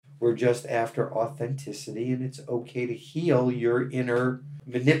We're just after authenticity, and it's okay to heal your inner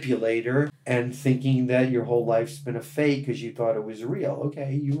manipulator and thinking that your whole life's been a fake because you thought it was real.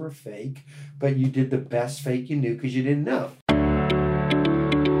 Okay, you were fake, but you did the best fake you knew because you didn't know.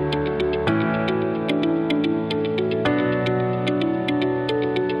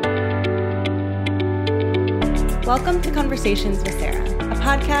 Welcome to Conversations with Sarah, a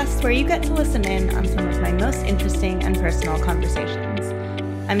podcast where you get to listen in on some of my most interesting and personal conversations.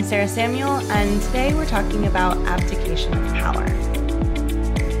 I'm Sarah Samuel, and today we're talking about abdication of power.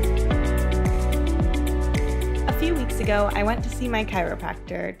 A few weeks ago, I went to see my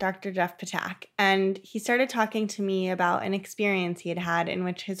chiropractor, Dr. Jeff Patak, and he started talking to me about an experience he had had in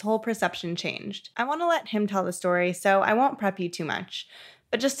which his whole perception changed. I want to let him tell the story, so I won't prep you too much.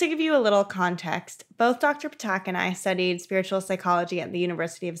 But just to give you a little context, both Dr. Patak and I studied spiritual psychology at the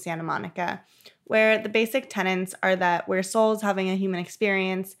University of Santa Monica, where the basic tenets are that we're souls having a human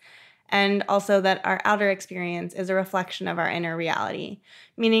experience, and also that our outer experience is a reflection of our inner reality,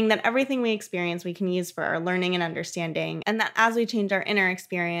 meaning that everything we experience we can use for our learning and understanding, and that as we change our inner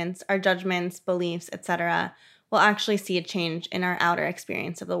experience, our judgments, beliefs, etc., we'll actually see a change in our outer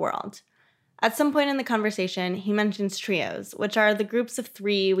experience of the world. At some point in the conversation, he mentions trios, which are the groups of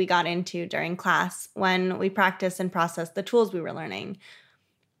 3 we got into during class when we practiced and processed the tools we were learning.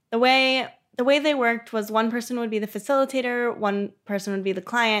 The way they worked was one person would be the facilitator, one person would be the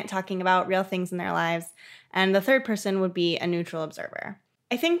client talking about real things in their lives, and the third person would be a neutral observer.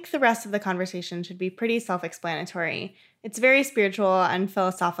 I think the rest of the conversation should be pretty self-explanatory. It's very spiritual and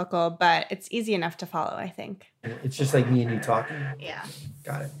philosophical, but it's easy enough to follow, I think. It's just like me and you talking? Yeah.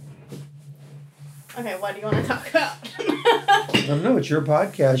 Got it. Okay, what do you want to talk about? I don't know. It's your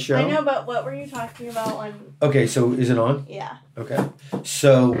podcast show. I know, but what were you talking about when... Okay, so is it on? Yeah. Okay.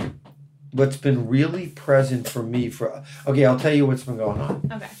 So what's been really present for me Okay, I'll tell you what's been going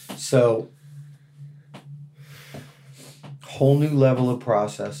on. Okay. So whole new level of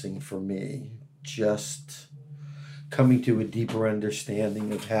processing for me, just coming to a deeper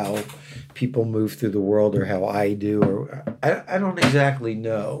understanding of how people move through the world or how I do, or I don't exactly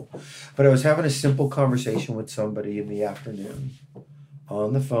know. But I was having a simple conversation with somebody in the afternoon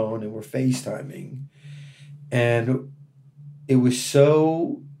on the phone, and we're FaceTiming. And it was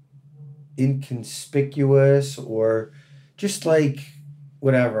so inconspicuous or just like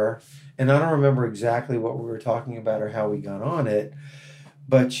whatever. And I don't remember exactly what we were talking about or how we got on it.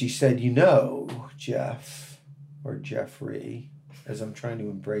 But she said, Jeff, or Jeffrey, as I'm trying to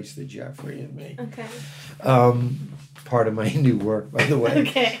embrace the Jeffrey in me. Okay. Part of my new work, by the way.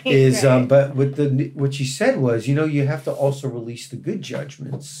 Okay. Is right. But what she said was, you have to also release the good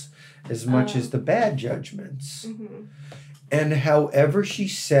judgments as much as the bad judgments. Mm-hmm. And however she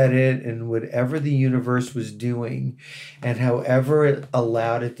said it, and whatever the universe was doing, and however it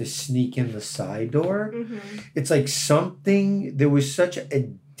allowed it to sneak in the side door, it's like there was such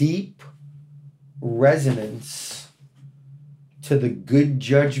a deep resonance to the good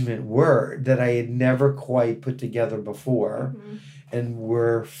judgment word that I had never quite put together before. And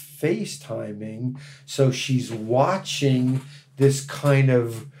we're FaceTiming, so she's watching this kind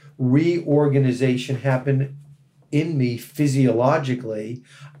of reorganization happen in me physiologically.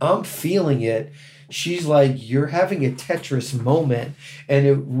 I'm feeling it. She's like, you're having a Tetris moment. And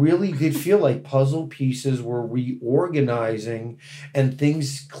it really did feel like puzzle pieces were reorganizing and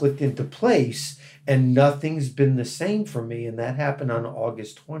things clicked into place. And nothing's been the same for me. And that happened on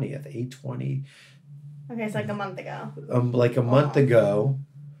August 20th, 8/20. Okay, it's like a month ago. Like a month ago.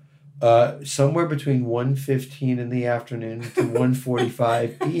 Somewhere between 1:15 in the afternoon to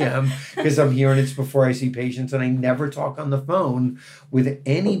 1:45 p.m. because I'm here and it's before I see patients, and I never talk on the phone with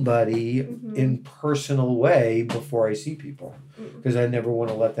anybody in personal way before I see people because I never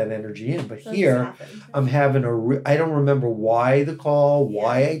want to let that energy in. But here, I'm having I don't remember why the call,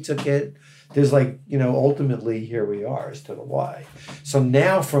 why I took it. There's ultimately here we are as to the why. So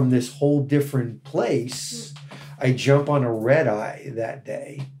now from this whole different place, I jump on a red eye that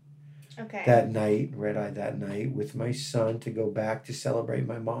day. Okay. That night with my son to go back to celebrate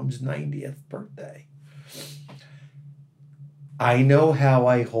my mom's 90th birthday. I know how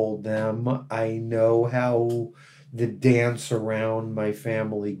I hold them. I know how the dance around my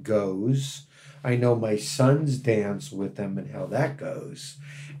family goes. I know my son's dance with them and how that goes.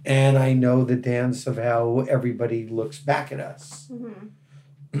 And I know the dance of how everybody looks back at us.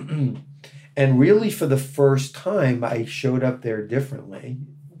 And really for the first time, I showed up there differently.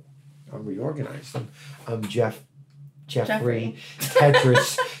 I'm reorganized. I'm Jeffrey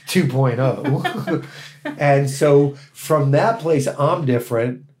Tetris 2.0. And so from that place, I'm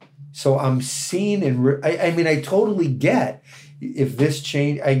different. So I'm seen and I totally get if this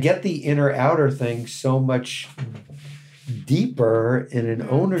change, I get the inner outer thing so much deeper in an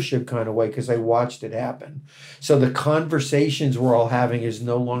ownership kind of way because I watched it happen. So the conversations we're all having is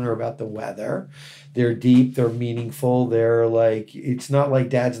no longer about the weather. They're deep, they're meaningful, they're like, it's not like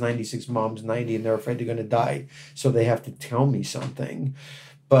dad's 96, mom's 90, and they're afraid they're going to die, so they have to tell me something.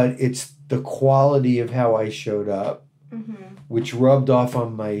 But it's the quality of how I showed up, which rubbed off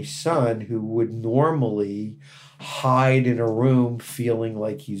on my son, who would normally hide in a room feeling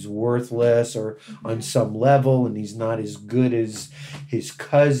like he's worthless or on some level, and he's not as good as his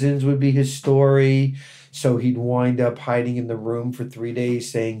cousins would be his story. So he'd wind up hiding in the room for 3 days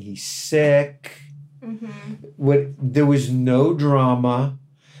saying he's sick. There was no drama.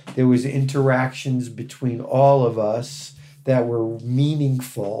 There was interactions between all of us that were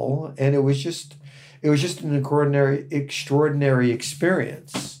meaningful, and it was just an extraordinary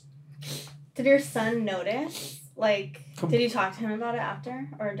experience. Did your son notice? Like, did you talk to him about it after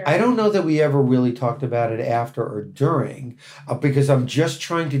or during? I don't know that we ever really talked about it after or during, because I'm just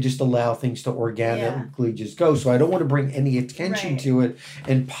trying to just allow things to organically just go. So I don't want to bring any attention to it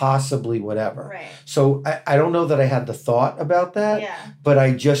and possibly whatever. Right. So I don't know that I had the thought about that, but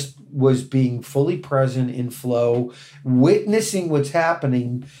I just was being fully present in flow, witnessing what's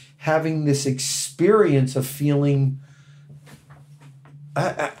happening, having this experience of feeling...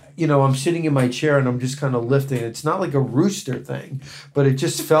 I'm sitting in my chair and I'm just kind of lifting. It's not like a rooster thing, but it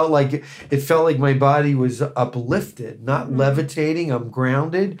just felt like my body was uplifted, not levitating. I'm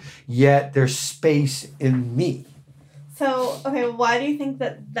grounded, yet there's space in me. So, okay, why do you think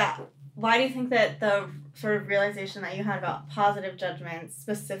that the sort of realization that you had about positive judgment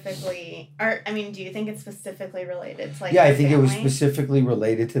specifically, do you think it's specifically related to I think it was specifically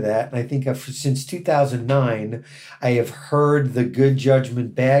related to that. And I think since 2009, I have heard the good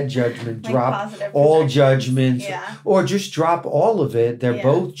judgment, bad judgment, drop all judgments, or just drop all of it. They're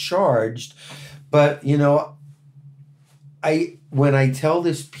both charged. But, when I tell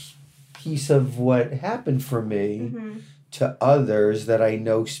this piece of what happened for me to others that I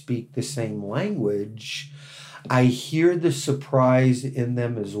know speak the same language, I hear the surprise in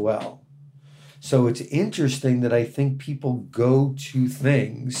them as well. So it's interesting that I think people go to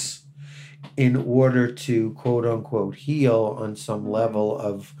things in order to quote unquote heal on some level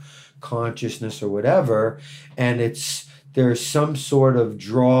of consciousness or whatever, and there's some sort of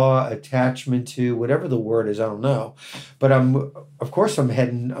draw, attachment to, whatever the word is, I don't know. But I'm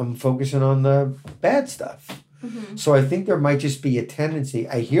focusing on the bad stuff. So I think there might just be a tendency.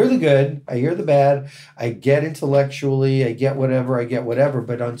 I hear the good, I hear the bad, I get intellectually, I get whatever.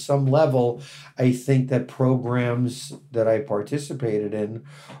 But on some level, I think that programs that I participated in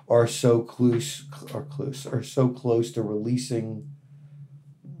are so close to releasing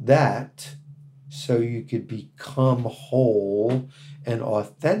that, so you could become whole and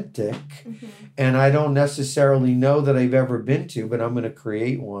authentic. And I don't necessarily know that I've ever been to, but I'm going to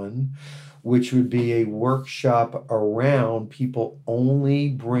create one, which would be a workshop around people only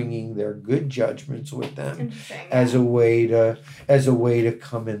bringing their good judgments with them as a way to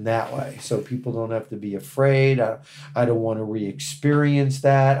come in that way. So people don't have to be afraid. I don't want to re-experience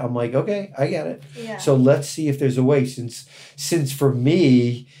that. I'm like, okay, I get it. Yeah. So let's see if there's a way. Since for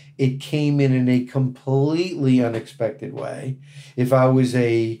me, it came in a completely unexpected way. If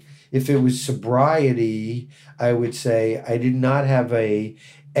it was sobriety, I would say I did not have a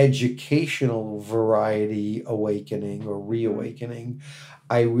educational variety awakening or reawakening.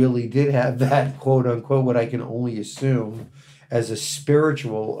 I really did have that quote unquote, what I can only assume as a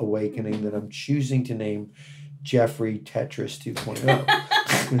spiritual awakening that I'm choosing to name Jeffrey Tetris 2.0.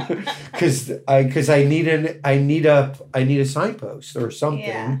 Because I need a signpost or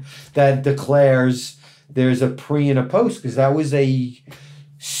something that declares there's a pre and a post, because that was a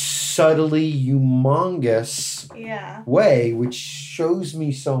subtly humongous way, which shows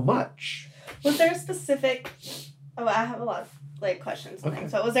me so much. Was there a specific... Oh, I have a lot of questions. Okay.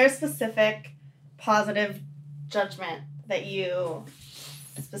 So was there a specific positive judgment that you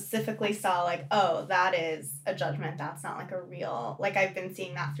specifically saw, that is a judgment, that's not a real... I've been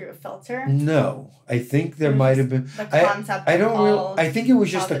seeing that through a filter? No. I think there might have been... The concept I think it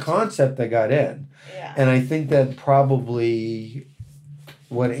was just a concept that got in. Yeah. And I think that probably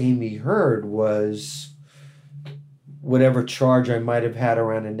what Amy heard was whatever charge I might have had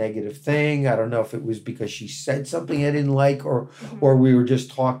around a negative thing. I don't know if it was because she said something I didn't like, or we were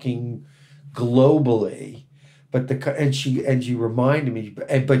just talking globally. But she reminded me, but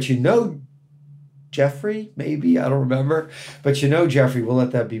Jeffrey, maybe, I don't remember. But Jeffrey, we'll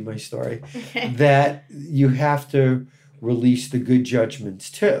let that be my story. That you have to release the good judgments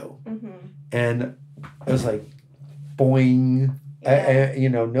too. And I was like, boing. Yeah.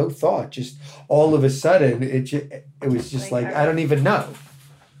 No thought. Just all of a sudden, it was just like I don't even know.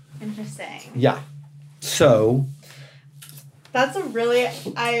 Interesting. Yeah. So. That's a really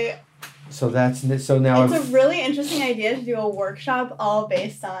So now it's a really interesting idea to do a workshop all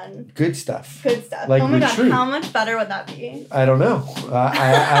based on good stuff. Like, oh my god, how much better would that be? I don't know.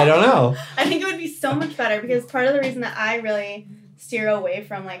 I don't know. I think it would be so much better because part of the reason that I really steer away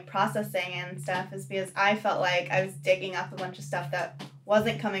from like processing and stuff is because I felt like I was digging up a bunch of stuff that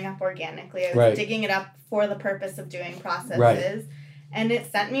wasn't coming up organically. I was digging it up for the purpose of doing processes. Right. And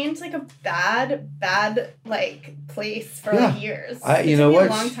it sent me into like a bad like place for like years. It took me a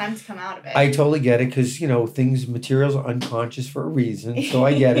long time to come out of it. I totally get it because materials are unconscious for a reason. So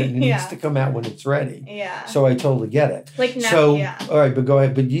I get it. And it needs to come out when it's ready. Yeah. So I totally get it. Like now, all right, but go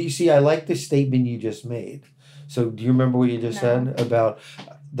ahead. But you see, I like the statement you just made. So do you remember what you just said about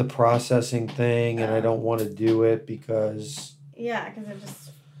the processing thing? And I don't want to do it because. Yeah, because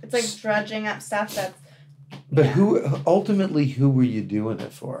it's like dredging up stuff that's. But who were you doing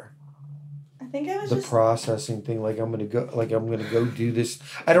it for? I think I was the processing thing. Like I'm gonna go do this.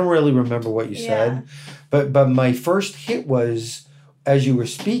 I don't really remember what you said, but my first hit was as you were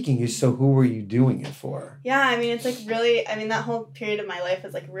speaking is so who were you doing it for? Yeah, I mean it's like really. I mean that whole period of my life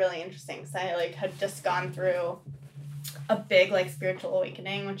is like really interesting because I like had just gone through a big like spiritual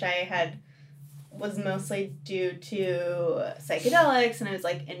awakening, which I was mostly due to psychedelics, and I was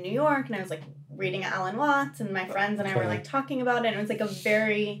like in New York, and I was like reading Alan Watts, and my friends and I were like talking about it, and it was like a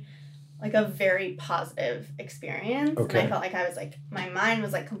very positive experience. And I felt like I was like my mind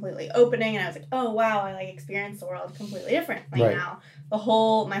was like completely opening, and I was like, oh wow, I like experienced the world completely differently now. My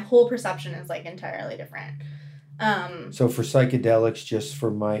whole perception is like entirely different. So for psychedelics, just for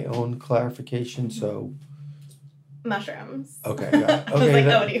my own clarification, so mushrooms. Okay, got it. Okay, I was like,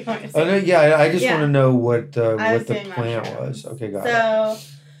 what do you want me to say? Oh, no, yeah, I just want to know what the plant was. Okay, got it. So,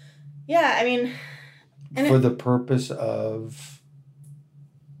 yeah, I mean... For the purpose of...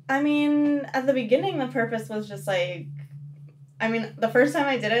 I mean, at the beginning, the purpose was just like... I mean, the first time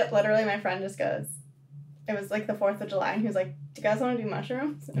I did it, literally my friend just goes... It was like the 4th of July, and he was like, do you guys want to do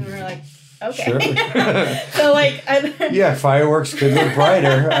mushrooms? And we were like... Okay. Sure. So, like... yeah, fireworks could look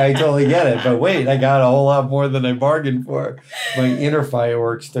brighter. I totally get it. But wait, I got a whole lot more than I bargained for. My inner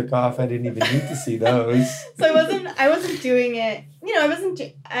fireworks took off. I didn't even need to see those. So I wasn't doing it...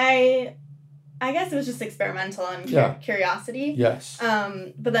 I guess it was just experimental and curiosity. Yes.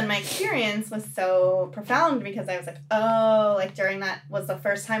 But then my experience was so profound because I was like, oh, like during that was the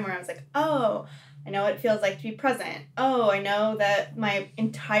first time where I was like, oh... I know what it feels like to be present. Oh, I know that my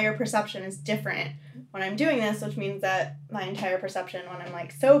entire perception is different when I'm doing this, which means that my entire perception when I'm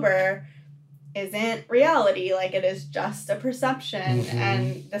like sober isn't reality. Like it is just a perception. Mm-hmm.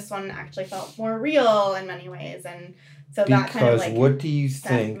 And this one actually felt more real in many ways. And so that kind of like... Because what do you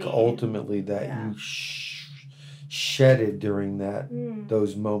think ultimately that you shedded during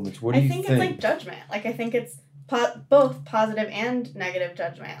those moments? What do you think? I think it's like judgment. Like I think it's both positive and negative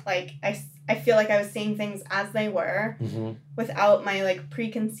judgment. Like I feel like I was seeing things as they were without my like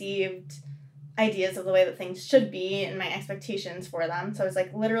preconceived ideas of the way that things should be and my expectations for them. So I was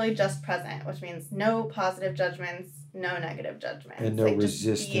like literally just present, which means no positive judgments, no negative judgments. And no like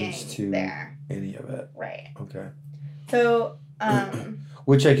resistance to any of it. Right. Okay. So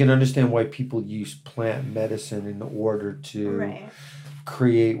which I can understand why people use plant medicine in order to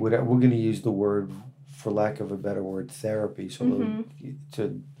create whatever we're going to use the word, for lack of a better word, therapy. So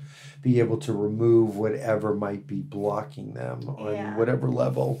to be able to remove whatever might be blocking them on whatever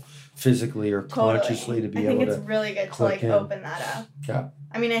level, physically or consciously, to be able to. I think it's really good to like open that up. Yeah.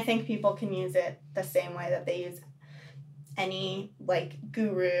 I mean, I think people can use it the same way that they use any like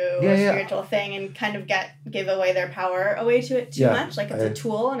guru or spiritual thing and kind of give away their power away to it too much. Like it's a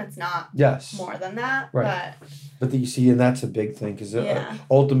tool and it's not more than that. Right. But you see, and that's a big thing because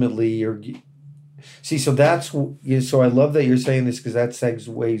ultimately See, so so I love that you're saying this because that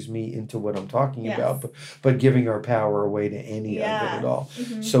segues me into what I'm talking about, but giving our power away to any of it at all.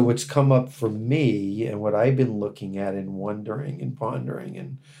 Mm-hmm. So what's come up for me and what I've been looking at and wondering and pondering,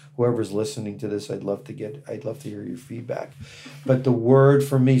 and whoever's listening to this, I'd love to hear your feedback. But the word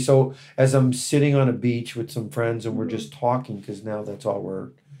for me, so as I'm sitting on a beach with some friends and we're just talking, because now that's all we're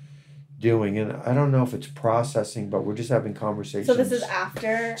doing, and I don't know if it's processing, but we're just having conversations. So this is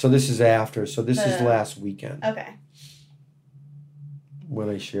after? So this is last weekend. Okay. When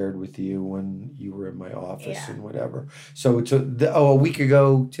I shared with you when you were in my office and whatever. So it's a week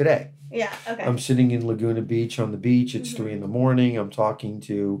ago today. Yeah, okay. I'm sitting in Laguna Beach on the beach. It's 3 a.m. I'm talking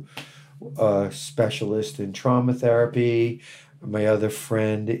to a specialist in trauma therapy. My other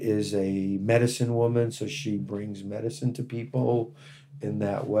friend is a medicine woman, so she brings medicine to people in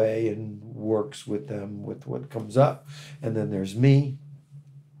that way and works with them with what comes up. And then there's me.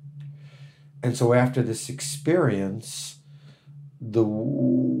 And so after this experience,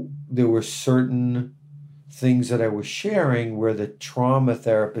 there were certain things that I was sharing where the trauma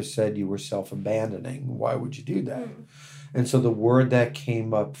therapist said you were self-abandoning. Why would you do that? And so the word that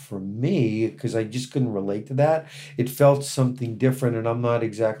came up for me, because I just couldn't relate to that, it felt something different, and I'm not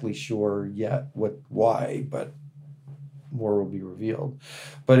exactly sure yet why, but more will be revealed.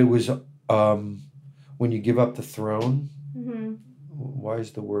 But it was when you give up the throne. Mm-hmm. Why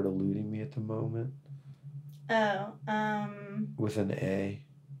is the word eluding me at the moment? Oh, with an A.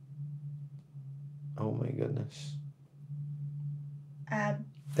 Oh my goodness.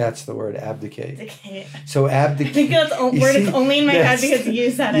 That's the word, abdicate. So abdicate. I think that's a word is only in my head because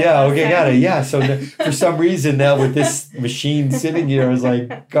you said it. Yeah, okay, got it. Yeah, so for some reason now with this machine sitting here, I was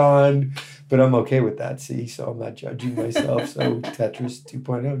like, gone. But I'm okay with that, see? So I'm not judging myself. So Tetris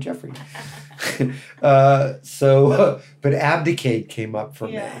 2.0, Jeffrey. But abdicate came up for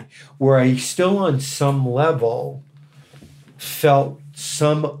me, where I still on some level felt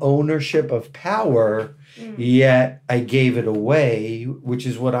some ownership of power, yet I gave it away, which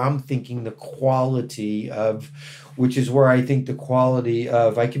is what I'm thinking the quality of, which is where I think the quality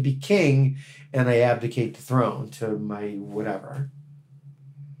of I could be king and I abdicate the throne to my whatever.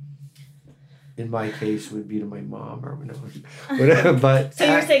 In my case, would be to my mom or whatever. But so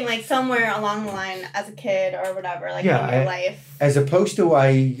you're saying like somewhere along the line as a kid or whatever, like in your life, as opposed to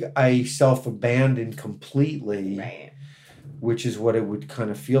I self-abandoned completely, right? Which is what it would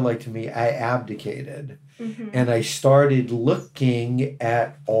kind of feel like to me. I abdicated, and I started looking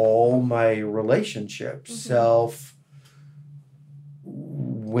at all my relationships, self,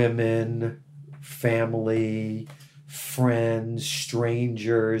 women, family, friends,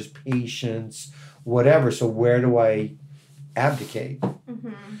 strangers, patients, whatever. So where do I abdicate?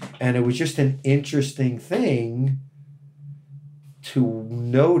 And it was just an interesting thing to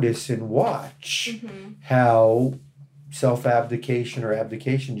notice and watch how self-abdication or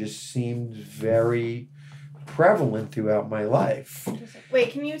abdication just seemed very prevalent throughout my life.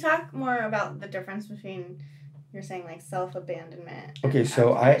 Wait, can you talk more about the difference between you're saying like self-abandonment? Okay,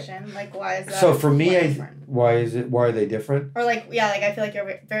 so like why is that? So for me, why are they different? Or like I feel like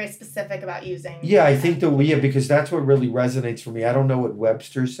you're very specific about using. Yeah, I think because that's what really resonates for me. I don't know what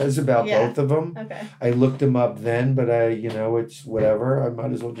Webster says about both of them. Okay. I looked them up then, but it's whatever. I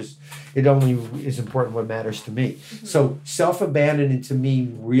might as well it only is important what matters to me. So self-abandonment to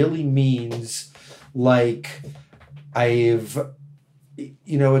me really means like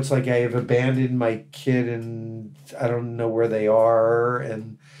it's like I have abandoned my kid and I don't know where they are,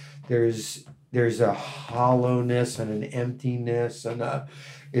 and there's a hollowness and an emptiness, and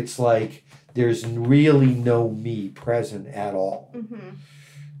it's like there's really no me present at all.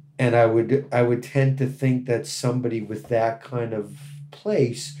 And I would tend to think that somebody with that kind of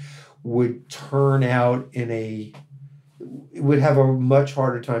place would turn out would have a much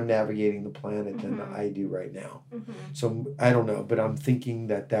harder time navigating the planet than I do right now. So I don't know, but I'm thinking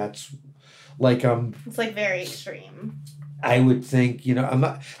that's like it's like very extreme. I would think, I'm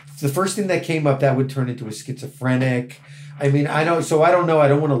not, the first thing that came up that would turn into a schizophrenic. I mean, I don't know. I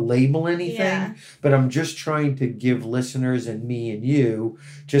don't want to label anything, but I'm just trying to give listeners and me and you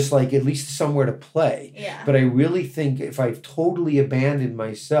just like at least somewhere to play. Yeah. But I really think if I've totally abandoned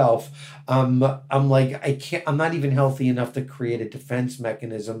myself, I'm like, I'm not even healthy enough to create a defense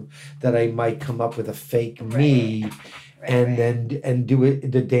mechanism that I might come up with a fake me and do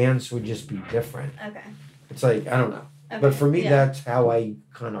it. The dance would just be different. Okay. It's like, I don't know. Okay. But for me, that's how I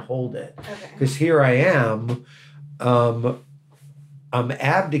kind of hold it. Okay. Because here I am, I'm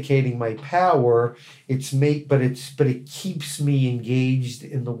abdicating my power. But it keeps me engaged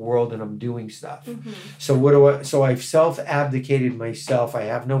in the world, and I'm doing stuff. So I've self-abdicated myself. I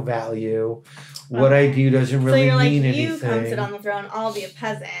have no value. What I do doesn't really mean anything. You come sit on the throne, I'll be a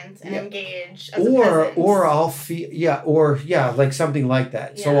peasant and engage as a peasant. Or I'll feel like something like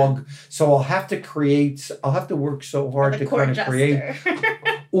that. Yeah. So I'll have to work so hard to kind of create.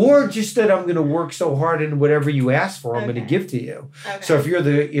 Or just that I'm going to work so hard and whatever you ask for, I'm going to give to you. Okay. So if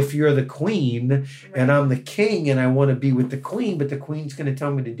you're the queen and I'm the king and I want to be with the queen, but the queen's going to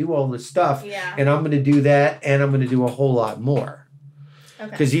tell me to do all this stuff, and I'm going to do that, and I'm going to do a whole lot more.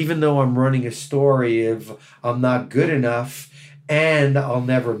 Because even though I'm running a story of I'm not good enough and I'll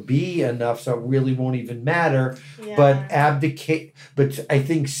never be enough, so it really won't even matter. Yeah. But I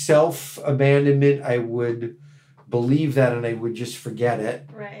think self-abandonment, I would believe that and I would just forget it.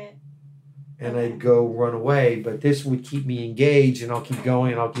 Right. and I'd go run away, but this would keep me engaged, and I'll keep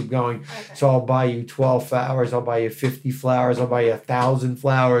going and I'll keep going. Okay. So I'll buy you 12 flowers, I'll buy you 50 flowers, I'll buy you 1,000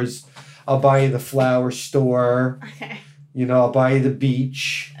 flowers, I'll buy you the flower store, Okay. I'll buy you the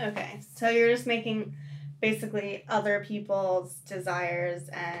beach. Okay. So you're just making basically other people's desires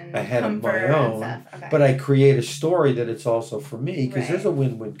and Ahead of comfort my and own, stuff. Okay. but I create a story that it's also for me, because Right. there's a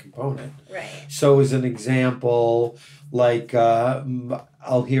win-win component. Right. So as an example, like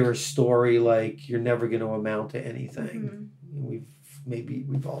I'll hear a story like, you're never going to amount to anything.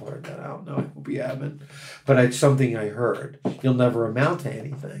 We've all heard that. I don't know. I hope we haven't. But it's something I heard. You'll never amount to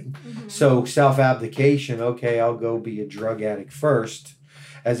anything. So self-abdication, okay, I'll go be a drug addict first,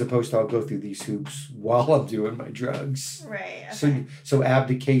 as opposed to I'll go through these hoops while I'm doing my drugs. Right. Okay. So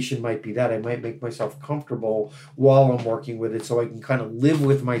abdication might be that. I might make myself comfortable while I'm working with it, so I can kind of live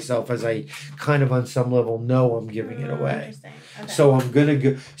with myself as I kind of on some level know I'm giving it away. Interesting. Okay. So I'm gonna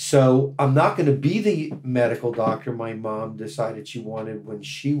go. So I'm not gonna be the medical doctor my mom decided she wanted when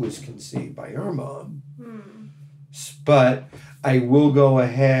she was conceived by her mom. But I will go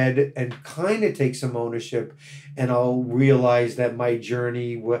ahead and kind of take some ownership, and I'll realize that my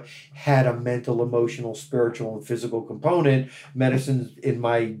journey had a mental, emotional, spiritual, and physical component. Medicine, in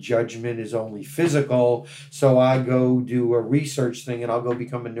my judgment, is only physical. So I go do a research thing, and I'll go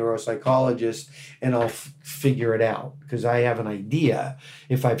become a neuropsychologist, and I'll figure it out, because I have an idea.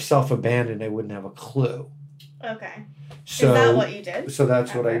 If I've self-abandoned, I wouldn't have a clue. Okay. So, is that what you did? So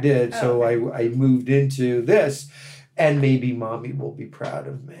that's what I did. So I moved into this, and maybe mommy will be proud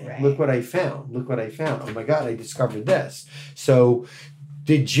of me. Right. Look what I found. Look what I found. Oh my God, I discovered this. So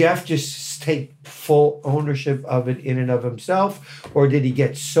did Jeff just take full ownership of it in and of himself? Or did he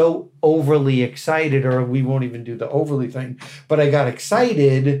get so overly excited, or we won't even do the overly thing, but I got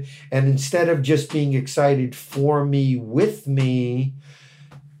excited, and instead of just being excited for me, with me,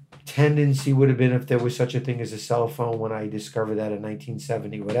 tendency would have been, if there was such a thing as a cell phone when I discovered that in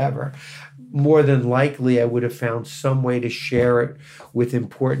 1970, whatever, more than likely I would have found some way to share it with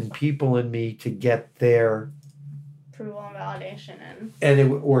important people in me to get their approval and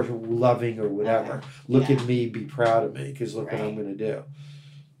validation or loving or whatever. Okay. Look at me, be proud of me, because look what I'm Right. going to do.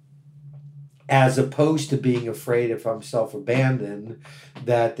 As opposed to being afraid, if I'm self-abandoned,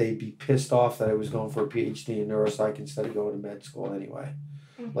 that they'd be pissed off that I was going for a PhD in neuropsych instead of going to med school anyway.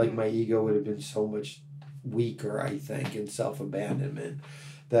 Like my ego would have been so much weaker, I think, in self-abandonment,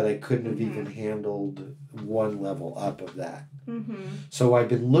 that I couldn't have even handled one level up of that. So I've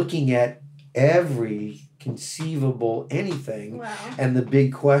been looking at every conceivable anything. Wow. And the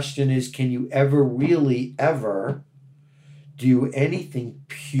big question is, can you ever really ever do anything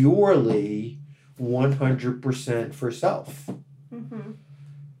purely 100% for self?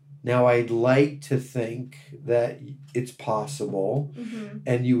 Now, I'd like to think that it's possible,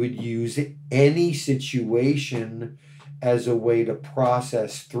 and you would use any situation as a way to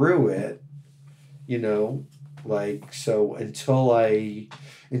process through it, like, so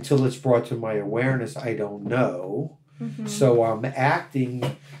until it's brought to my awareness, I don't know. So I'm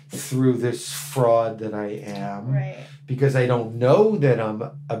acting through this fraud that I am. Right. Because I don't know that I'm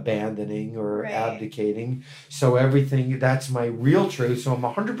abandoning or abdicating. So everything, that's my real truth. So I'm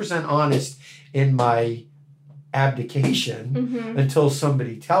 100% honest in my abdication until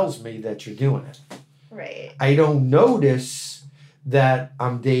somebody tells me that you're doing it. Right. I don't notice that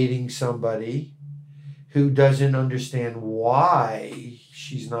I'm dating somebody who doesn't understand why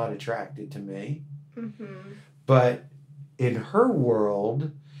she's not attracted to me. But in her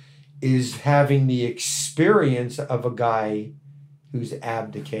world, is having the experience of a guy who's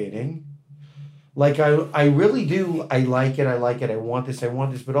abdicating. Like, I really do, I like it, I want this,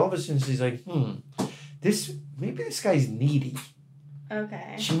 but all of a sudden she's like, maybe this guy's needy.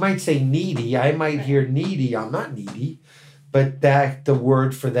 Okay. She might say needy, I might hear needy, I'm not needy, but that the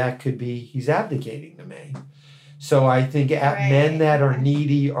word for that could be, he's abdicating to me. So I think men that are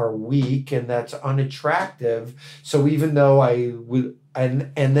needy are weak, and that's unattractive. So even though I would,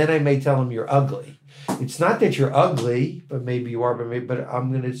 and then I may tell him you're ugly. It's not that you're ugly, but maybe you are, but I'm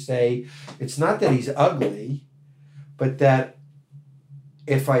going to say it's not that he's ugly, but that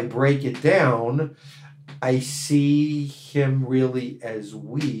if I break it down, I see him really as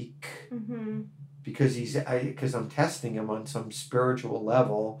weak. Because I'm testing him on some spiritual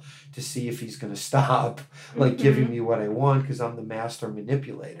level to see if he's going to stop, like giving me what I want, because I'm the master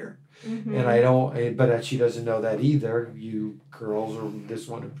manipulator. And I don't, but she doesn't know that either. You girls, or this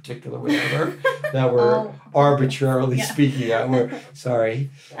one in particular, whatever, that we're arbitrarily speaking out. We're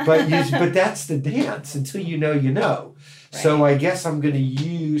sorry, but that's the dance. Until you know, you know. Right. So I guess I'm going to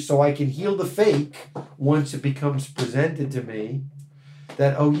use, so I can heal the fake once it becomes presented to me.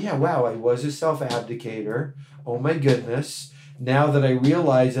 that, oh yeah, wow, I was a self-abdicator. Oh my goodness. Now that I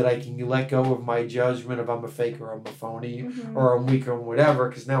realize that I can let go of my judgment of I'm a fake or I'm a phony or I'm weak or whatever,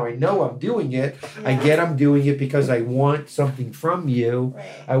 because now I know I'm doing it. Yeah. I get I'm doing it because I want something from you. Right.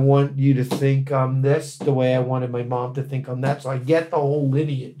 I want you to think I'm this the way I wanted my mom to think I'm that. So I get the whole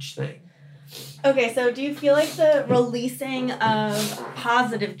lineage thing. Okay, so do you feel like the releasing of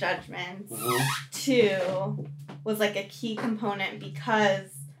positive judgments too was like a key component because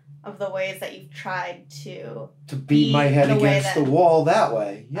of the ways that you've tried to beat my head the way against that the wall that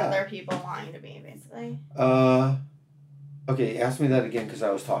way? Yeah. other people want you to be, basically. Okay, ask me that again because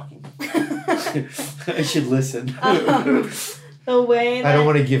I was talking. I should listen. The way that I don't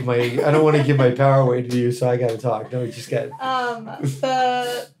want to give my power away to you, so I gotta talk. No, just get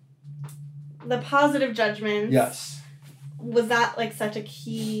the positive judgments. Yes. Was that like such a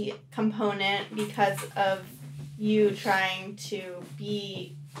key component because of you trying to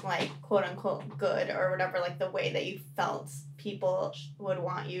be like quote unquote good or whatever, like the way that you felt people would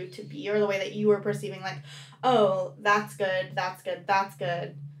want you to be, or the way that you were perceiving like, oh, that's good, that's good, that's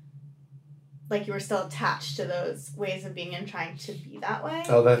good. Like you were still attached to those ways of being and trying to be that way?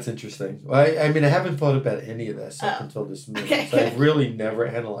 Oh, that's interesting. Well, I mean, I haven't thought about any of this up until this minute. Okay. So I've really never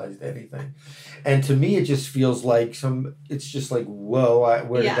analyzed anything. And to me, it just feels like it's just like, whoa,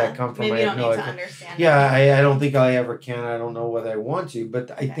 where did that come from? Maybe I you have don't no need to idea. understand Yeah, it. I don't think I ever can. I don't know whether I want to. But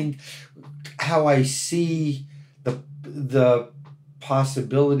I think how I see the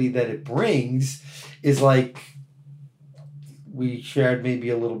possibility that it brings is like, we shared maybe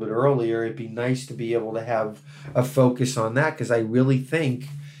a little bit earlier, it'd be nice to be able to have a focus on that, because I really think,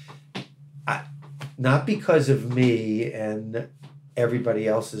 not because of me and everybody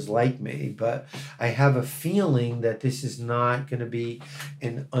else is like me, but I have a feeling that this is not going to be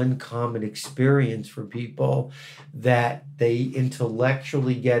an uncommon experience for people, that they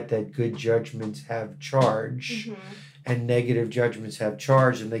intellectually get that good judgments have charge. And negative judgments have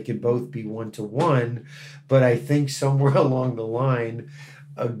charge, and they could both be 1-to-1. But I think somewhere along the line,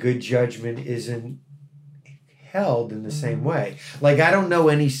 a good judgment isn't held in the same way. Like, I don't know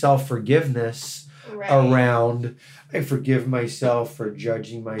any self-forgiveness around, I forgive myself for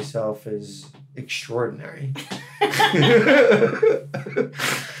judging myself as extraordinary.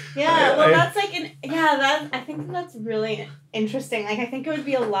 Yeah, well, that's like I think that's really interesting. Like, I think it would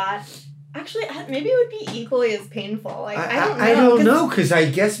be a lot. Actually, maybe it would be equally as painful. Like, I don't know, because I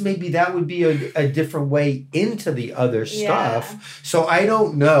guess maybe that would be a different way into the other stuff. So I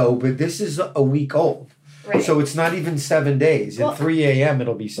don't know, but this is a week old. Right. So it's not even 7 days. At 3 a.m.,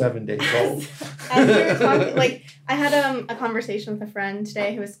 it'll be 7 days old. As we were talking, like, I had a conversation with a friend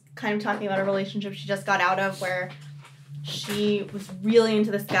today who was kind of talking about a relationship she just got out of, where she was really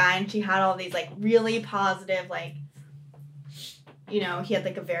into this guy and she had all these, like, really positive, like, you know, he had,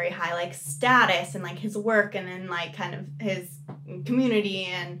 like, a very high, like, status and, like, his work and then, like, kind of his community,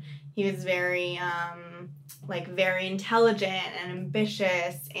 and he was very, like, very intelligent and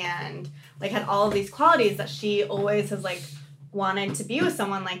ambitious and, like, had all of these qualities that she always has, like, wanted to be with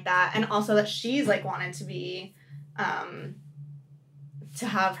someone like that, and also that she's, like, wanted to be, to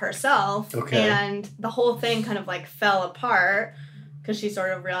have herself. Okay. And the whole thing kind of, like, fell apart, because she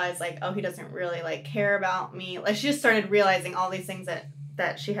sort of realized, like, oh, he doesn't really, like, care about me. Like, she just started realizing all these things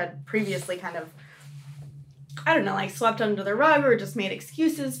that she had previously kind of, I don't know, like, swept under the rug or just made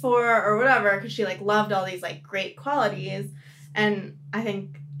excuses for or whatever, because she, like, loved all these, like, great qualities. And I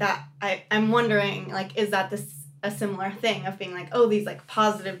think that I'm wondering, like, is that a similar thing of being like, oh, these, like,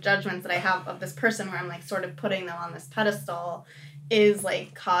 positive judgments that I have of this person where I'm, like, sort of putting them on this pedestal is,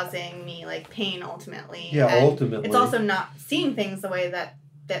 like, causing me, like, pain ultimately. Yeah, and ultimately. it's also not seeing things the way that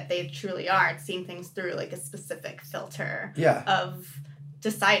they truly are. It's seeing things through, like, a specific filter of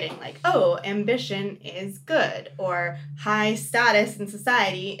deciding, like, oh, ambition is good, or high status in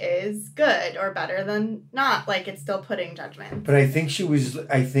society is good or better than not. Like, it's still putting judgment. But I think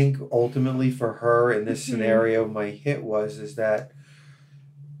ultimately for her in this scenario, my hit is that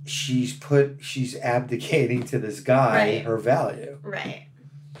she's abdicating to this guy her value. Right.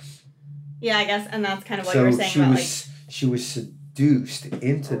 Yeah, I guess, and that's kind of what you were saying about, like, she was seduced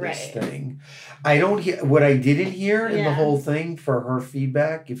into this thing. What I didn't hear in the whole thing for her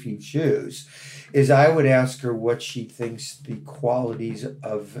feedback, if you choose, is I would ask her what she thinks the qualities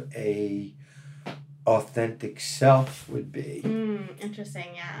of a authentic self would be.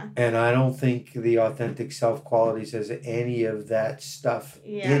 Interesting, yeah. And I don't think the authentic self qualities has any of that stuff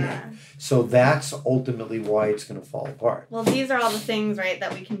in it. So that's ultimately why it's going to fall apart. Well, these are all the things, right,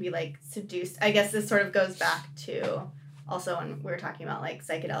 that we can be, like, seduced. I guess this sort of goes back to also when we were talking about, like,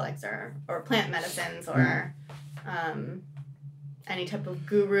 psychedelics or plant medicines or any type of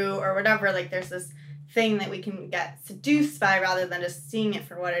guru or whatever, like there's this thing that we can get seduced by rather than just seeing it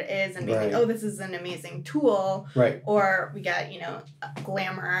for what it is and being like, oh, this is an amazing tool. Right. Or we get,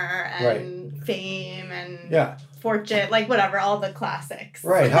 glamour and fame and fortune, like whatever, all the classics.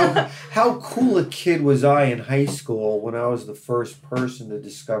 Right. How cool a kid was I in high school when I was the first person to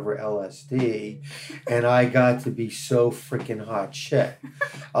discover LSD, and I got to be so freaking hot shit.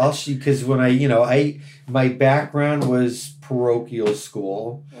 Because when my background was parochial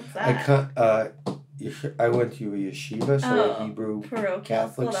school. What's that? I went to a yeshiva, so a Hebrew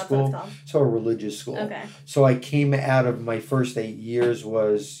Catholic school, so a religious school. Okay. So I came out of my first 8 years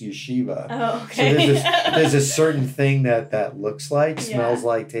was yeshiva. Oh, okay. So there's a certain thing that looks like, smells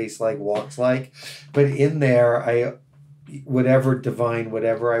like, tastes like, walks like, but in there,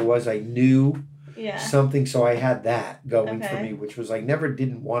 whatever I was, I knew something, so I had that going for me, which was I never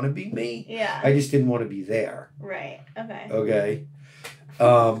didn't want to be me. Yeah. I just didn't want to be there. Right. Okay. Okay.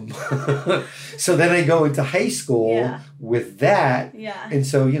 So then I go into high school with that. Yeah. And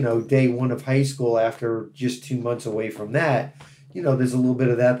so, day one of high school, after just 2 months away from that, there's a little bit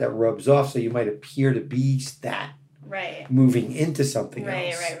of that rubs off. So you might appear to be that. Right. Moving into something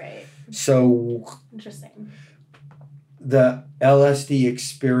else. Right. So. Interesting. The LSD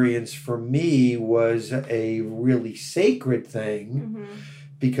experience for me was a really sacred thing. Mm-hmm.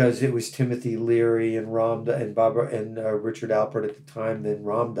 Because it was Timothy Leary and Ramdas and Barbara and Richard Alpert at the time, then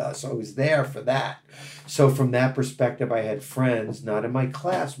Ramdas. So I was there for that. So from that perspective, I had friends, not in my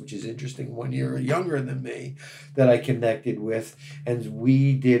class, which is interesting, 1 year younger than me, that I connected with. And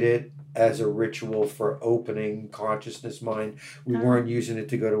we did it as a ritual for opening consciousness mind. We weren't using it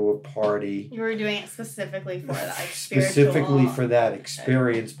to go to a party. You were doing it specifically for that specifically for that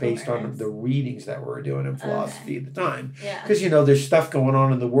experience based on the readings that we were doing in philosophy at the time. Yeah. Because, there's stuff going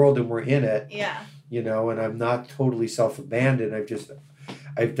on in the world and we're in it. Yeah. And I'm not totally self-abandoned.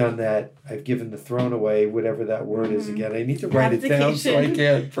 I've done that. I've given the throne away, whatever that word is again. I need to write it down so I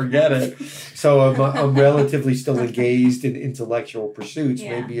can't forget it. So I'm relatively still engaged in intellectual pursuits.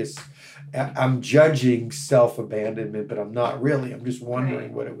 Yeah. Maybe I'm judging self-abandonment, but I'm not really. I'm just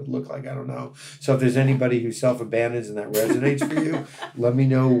wondering what it would look like. I don't know. So if there's anybody who self-abandons and that resonates for you, let me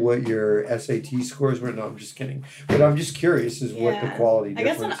know what your SAT scores were. No, I'm just kidding. But I'm just curious as what the quality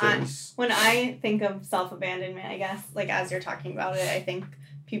difference is. When I think of self-abandonment, I guess, like as you're talking about it, I think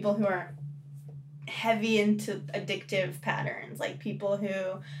people who are heavy into addictive patterns, like people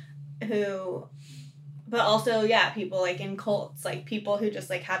who but also, people like in cults, like people who just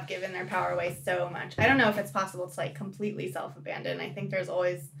like have given their power away so much. I don't know if it's possible to like completely self-abandon. I think there's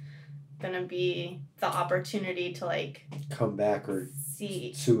always going to be the opportunity to like come back or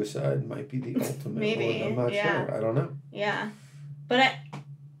see. Suicide might be the ultimate. Maybe. One. I'm not sure. I don't know. Yeah. But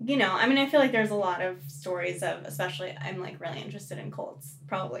I feel like there's a lot of stories of, especially I'm like really interested in cults,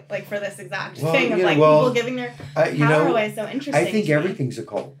 probably like for this exact thing of people giving their power away. So interesting. I think everything's a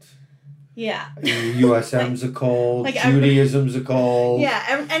cult. Yeah. USM's a cult. Judaism's a cult.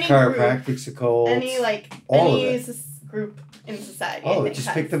 Yeah. Any chiropractic's a cult. Any group in society. Oh, just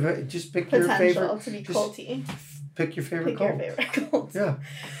pick your favorite. To be culty. Pick your favorite cult. Your favorite cult. Yeah.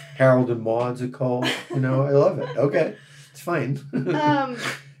 Harold and Maude's a cult. I love it. Okay, it's fine.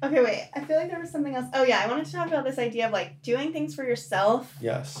 Okay, wait. I feel like there was something else. Oh, yeah. I wanted to talk about this idea of, like, doing things for yourself.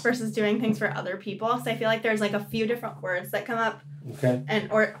 Yes. Versus doing things for other people. So I feel like there's, like, a few different words that come up. Okay.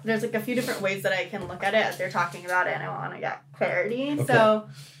 Or there's, like, a few different ways that I can look at it as they're talking about it, and I want to get clarity. Okay. So.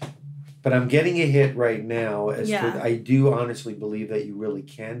 But I'm getting a hit right now I do honestly believe that you really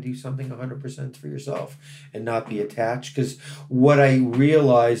can do something 100% for yourself and not be attached. Because what I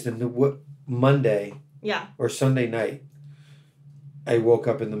realized Monday or Sunday night, I woke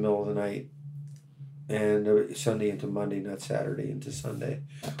up in the middle of the night and Sunday into Monday, not Saturday into Sunday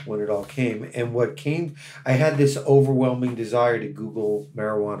when it all came. And I had this overwhelming desire to Google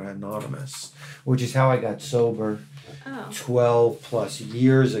Marijuana Anonymous, which is how I got sober 12 plus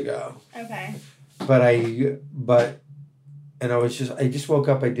years ago. Okay. I just woke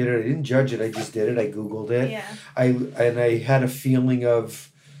up, I did it. I didn't judge it. I just did it. I Googled it. Yeah. I had a feeling of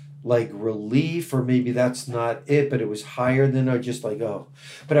like relief, or maybe that's not it, but it was higher than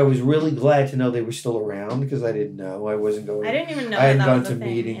but I was really glad to know they were still around because I didn't know. I didn't even know I hadn't gone to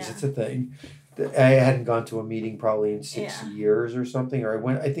meetings. Yeah. It's a thing. I hadn't gone to a meeting probably in 6 years or something.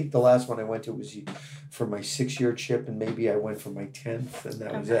 I think the last one I went to was for my 6-year chip, and maybe I went for my 10th, and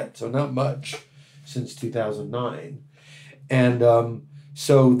that was it. So not much since 2009. And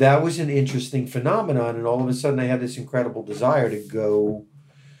so that was an interesting phenomenon, and all of a sudden I had this incredible desire to go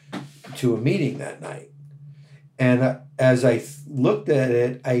to a meeting that night. And as I looked at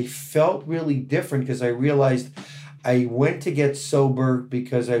it, I felt really different because I realized I went to get sober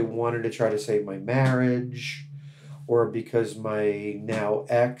because I wanted to try to save my marriage, or because my now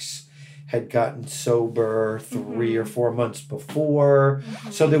ex had gotten sober 3 or 4 months before.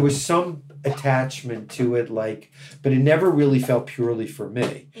 So there was some attachment to it, but it never really felt purely for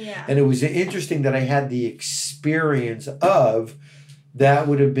me. Yeah. And it was interesting that I had the experience of that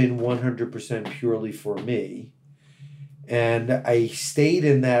would have been 100% purely for me. And I stayed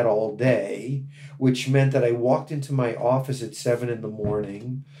in that all day, which meant that I walked into my office at 7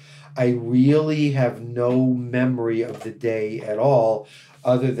 a.m. I really have no memory of the day at all,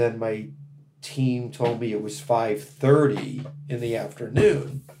 other than my team told me it was 5:30 in the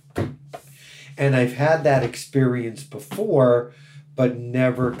afternoon. And I've had that experience before, but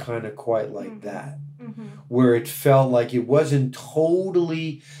never kind of quite like that. Where it felt like it wasn't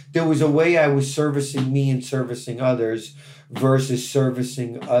totally, there was a way I was servicing me and servicing others versus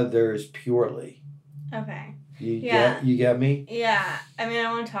servicing others purely. Okay. You get me? Yeah. I mean,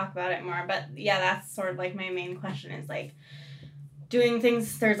 I want to talk about it more, but yeah, that's sort of like my main question is like doing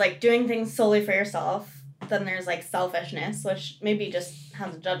things solely for yourself. Then there's like selfishness, which maybe just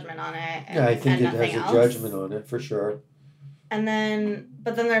has a judgment on it. Yeah, I think it has a judgment on it for sure. But then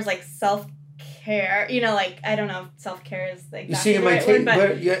there's like self-care. I don't know if self-care is like you see, am I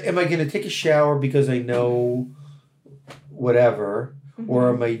going to take a shower because I know whatever, or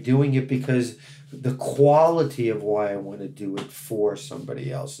am I doing it because the quality of why I want to do it for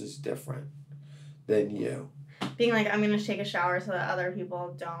somebody else is different than you? Being like, I'm going to take a shower so that other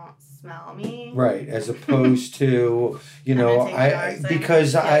people don't smell me. Right, as opposed to,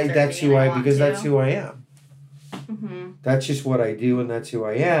 that's who I am. That's just what I do, and that's who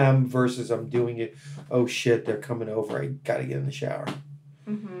I am, versus I'm doing it, oh shit, they're coming over, I got to get in the shower.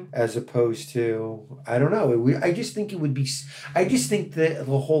 As opposed to, I don't know, I just think that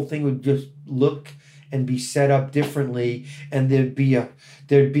the whole thing would just look and be set up differently, and there'd be a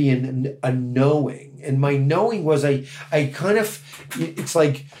knowing. And my knowing was I kind of, it's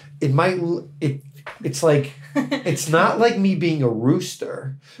like, it's like, it's not like me being a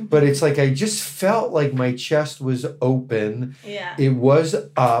rooster, but it's like I just felt like my chest was open. Yeah. It was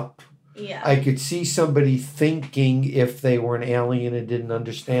up. Yeah. I could see somebody thinking, if they were an alien and didn't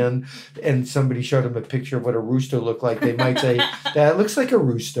understand, and somebody showed them a picture of what a rooster looked like, they might say, that looks like a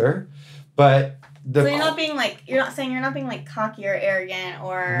rooster. But so you're not saying you're not being like cocky or arrogant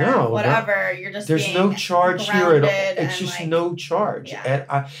or whatever. You're just there's being no charge here at all. It's just like, no charge. Yeah.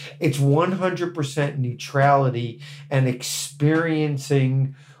 And it's 100% neutrality and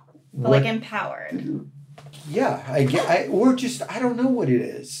experiencing. But empowered. Yeah, I don't know what it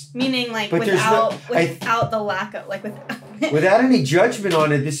is. Meaning like without the lack of without any judgment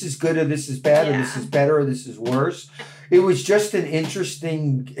on it. This is good or this is bad or this is better or this is worse. It was just an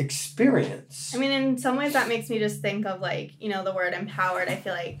interesting experience. I mean, in some ways that makes me just think of the word empowered. I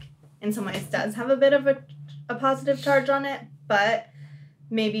feel like in some ways does have a bit of a positive charge on it, but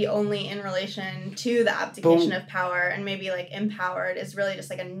maybe only in relation to the abdication of power, and maybe like empowered is really just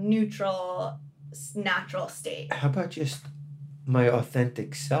like a neutral, natural state. How about just my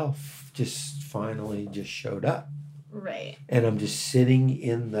authentic self just finally just showed up? Right. And I'm just sitting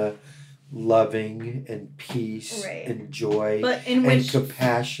in the loving and peace and joy and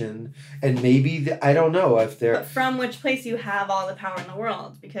compassion, and maybe I don't know if they're. But from which place you have all the power in the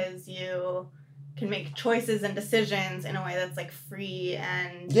world, because you can make choices and decisions in a way that's like free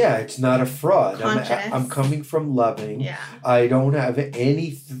and it's not a fraud. I'm coming from loving. Yeah. I don't have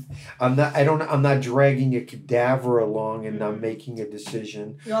any. I'm not dragging a cadaver along and not making a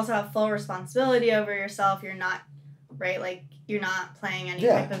decision. You also have full responsibility over yourself. You're not like. You're not playing any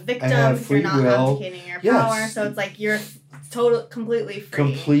type of victim. You're not abdicating your power. So it's like you're completely free.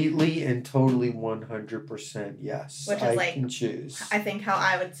 Completely and totally 100% yes. Which is I can choose. I think how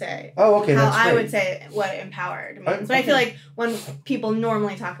I would say. Oh, okay, that's great. I would say what empowered means. But I feel like when people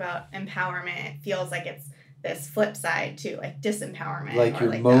normally talk about empowerment, it feels like it's this flip side to like disempowerment. Like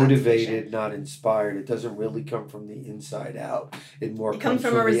you're motivated, not inspired. It doesn't really come from the inside out. It more comes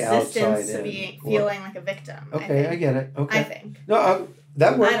from a resistance to feeling like a victim. Okay, I get it. Okay. I think. No,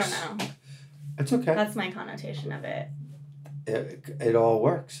 that works. I don't know. It's okay. That's my connotation of it. It all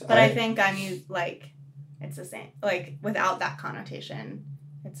works. But I think it's the same. Like without that connotation,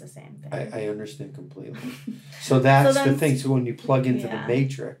 it's the same thing. I understand completely. So that's the thing. So when you plug into the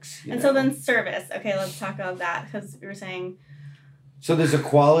matrix. So then service. Okay, let's talk about that, because you were saying. So there's a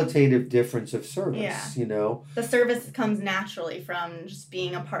qualitative difference of service, The service comes naturally from just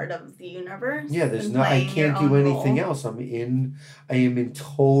being a part of the universe. Yeah, I can't do anything else. I am in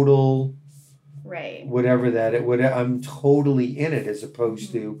total. Right. Whatever I'm totally in it, as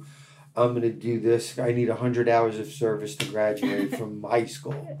opposed to, I'm going to do this. I need 100 hours of service to graduate from high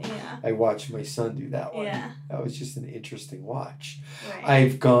school. Yeah. I watched my son do that one. Yeah. That was just an interesting watch. Right.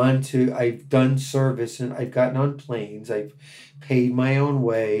 I've done service, and I've gotten on planes. I've paid my own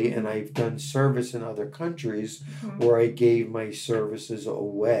way, and I've done service in other countries where I gave my services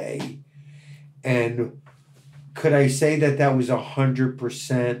away. And could I say that was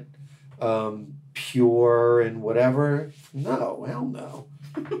 100% pure and whatever? No, hell no.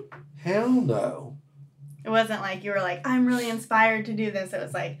 Hell no. It wasn't like you were like, I'm really inspired to do this. It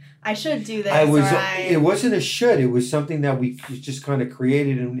was like, I should do this. It wasn't a should. It was something that we just kind of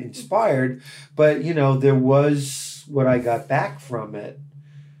created and inspired. But, there was what I got back from it.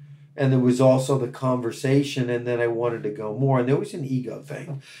 And there was also the conversation, and then I wanted to go more. And there was an ego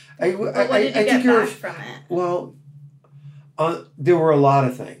thing. What did you get back from it? Well, there were a lot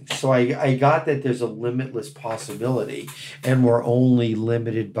of things. So I got that there's a limitless possibility, and we're only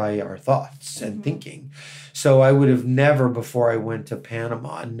limited by our thoughts and thinking. So I would have never, before I went to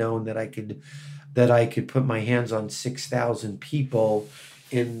Panama, known that I could put my hands on 6,000 people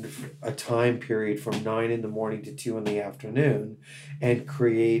in a time period from 9 a.m. to 2 p.m. and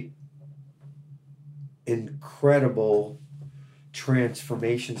create incredible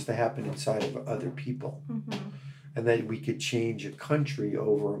transformations to happen inside of other people. And that we could change a country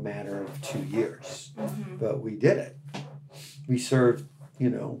over a matter of 2 years. But we did it. We served, I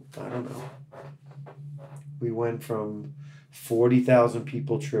don't know. We went from 40,000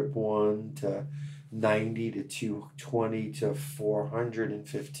 people trip one to 90 to 220 to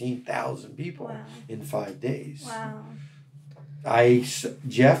 415,000 people in 5 days. Wow.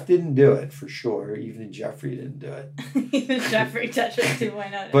 Jeff didn't do it for sure. Even Jeffrey didn't do it. Even Jeffrey touched it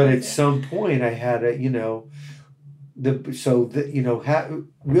 2.0. But at some point I had a,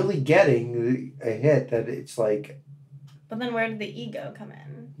 really getting a hit that it's like. But then where did the ego come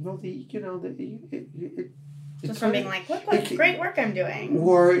in? No, just from being like, look what great work I'm doing.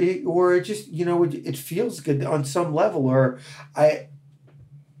 Or it just, it feels good on some level. Or I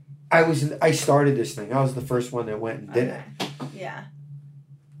started this thing. I was the first one that went and did it. Yeah.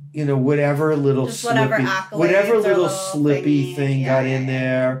 Whatever little whatever slippy thing got in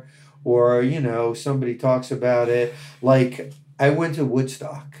there. Or, somebody talks about it. Like, I went to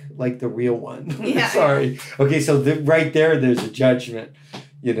Woodstock, like the real one. Yeah. Sorry. Okay, so right there's a judgment.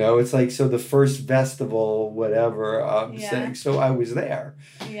 It's like, so the first festival, whatever I'm saying. So I was there.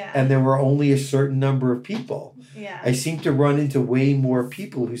 Yeah. And there were only a certain number of people. Yeah. I seem to run into way more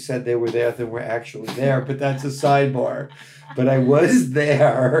people who said they were there than were actually there, but that's a sidebar. But I was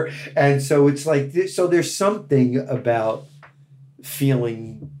there. And so it's like, so there's something about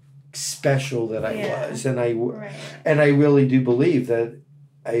feeling special that I was. And I really do believe that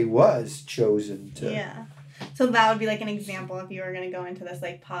I was chosen to. Yeah. So that would be like an example if you were going to go into this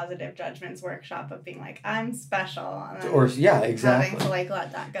like positive judgments workshop of being like, I'm special. And then exactly. Having to like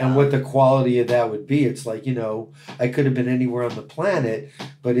let that go. And what the quality of that would be, it's like, I could have been anywhere on the planet,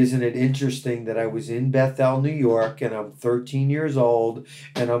 but isn't it interesting that I was in Bethel, New York, and I'm 13 years old,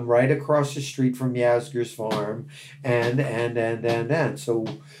 and I'm right across the street from Yasgur's farm, and. So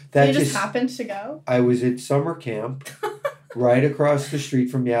that you just happened to go? I was at summer camp right across the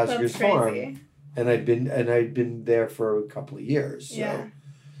street from Yasgur's farm. And I'd been there for a couple of years. So. Yeah.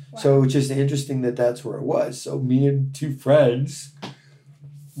 Wow. So it's just interesting that that's where it was. So me and two friends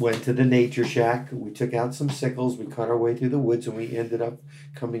went to the nature shack. We took out some sickles. We cut our way through the woods, and we ended up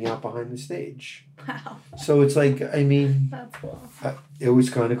coming out behind the stage. Wow. So it's like, that's cool. It was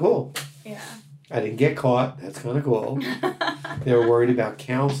kind of cool. Yeah. I didn't get caught. That's kind of cool. They were worried about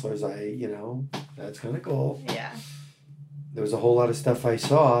counselors. That's kind of cool. Yeah. There was a whole lot of stuff I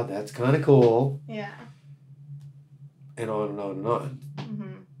saw. That's kind of cool. Yeah. And on and on and on.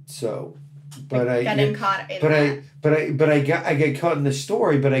 Mm-hmm. So, I get caught in the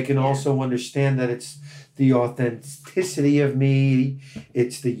story, but I can also understand that it's the authenticity of me.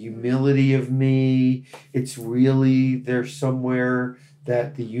 It's the humility of me. It's really there's somewhere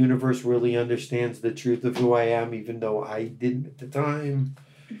that the universe really understands the truth of who I am, even though I didn't at the time.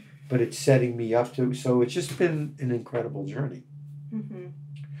 But it's setting me up to. So it's just been an incredible journey. Mm-hmm.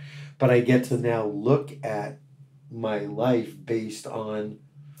 But I get to now look at my life based on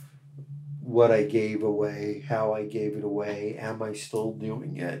what I gave away, how I gave it away, am I still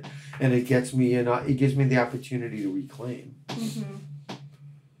doing it? And it gives me the opportunity to reclaim. Mm-hmm.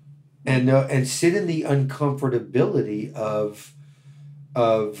 And sit in the uncomfortability of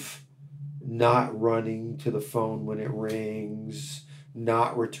not running to the phone when it rings,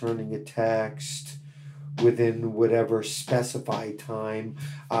 not returning a text, within whatever specified time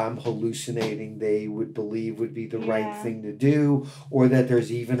I'm hallucinating they would believe would be the right thing to do, or that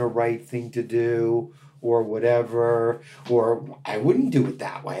there's even a right thing to do, or whatever, or I wouldn't do it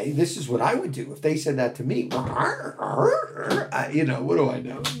that way. This is what I would do if they said that to me. You know, what do I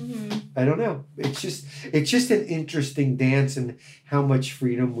know? Mm-hmm. I don't know. It's just an interesting dance, and how much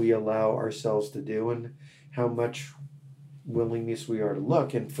freedom we allow ourselves to do, and how much willingness we are to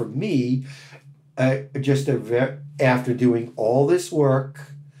look. And for me, after doing all this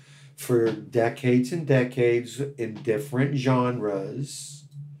work for decades and decades in different genres,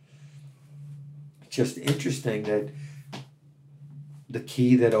 just interesting that the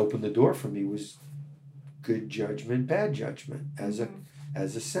key that opened the door for me was good judgment, bad judgment as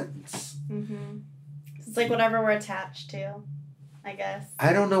a sentence. Mm-hmm. It's like whatever we're attached to, I guess.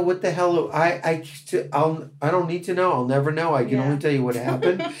 I don't know what the hell I don't need to know. I'll never know. I can only tell you what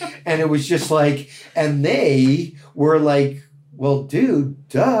happened. And it was just like, and they were like, well, dude,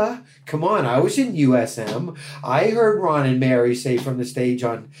 duh. Come on. I was in USM. I heard Ron and Mary say from the stage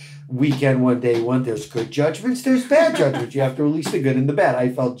on Weekend One Day One, there's good judgments, there's bad judgments. You have to release the good and the bad. I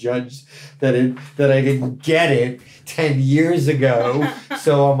felt judged that I didn't get it 10 years ago.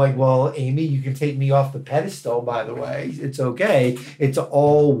 So I'm like, well, Amy, you can take me off the pedestal, by the way. It's okay. It's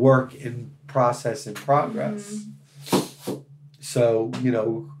all work in process and progress. Mm-hmm. So, you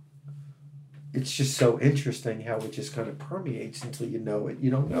know, it's just so interesting how it just kind of permeates until you know it.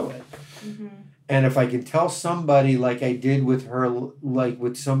 You don't know it. Mm-hmm. And if I can tell somebody like I did with her, like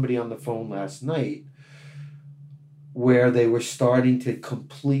with somebody on the phone last night, where they were starting to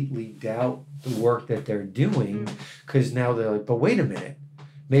completely doubt the work that they're doing, because now they're like, but wait a minute,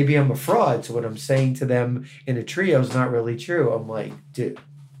 maybe I'm a fraud. So what I'm saying to them in a trio is not really true. I'm like, dude,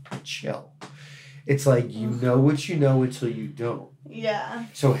 chill. It's like, you know what you know until you don't. Yeah.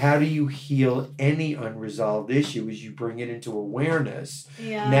 So how do you heal any unresolved issue? Is you bring it into awareness.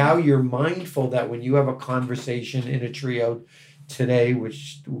 Yeah. Now you're mindful that when you have a conversation in a trio today,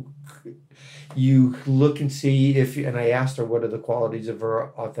 which you look and see if, and I asked her what are the qualities of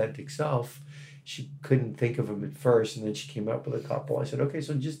her authentic self. She couldn't think of them at first, and then she came up with a couple. I said, okay,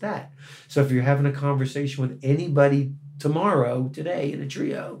 so just that. So if you're having a conversation with anybody tomorrow, today in a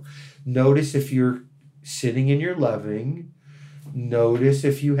trio, notice if you're sitting and you're loving. Notice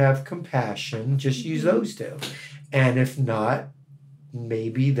if you have compassion. Just use those two. And if not,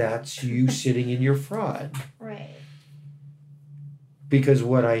 maybe that's you sitting in your fraud. Right. Because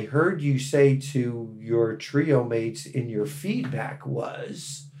what I heard you say to your trio mates in your feedback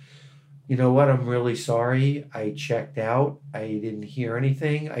was, you know what, I'm really sorry. I checked out. I didn't hear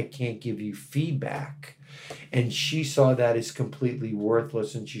anything. I can't give you feedback. And she saw that as completely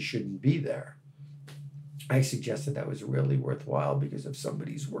worthless and she shouldn't be there. I suggested that was really worthwhile, because if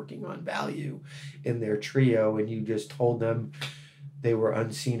somebody's working on value in their trio and you just told them they were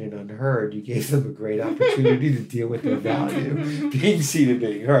unseen and unheard, you gave them a great opportunity to deal with their value, being seen and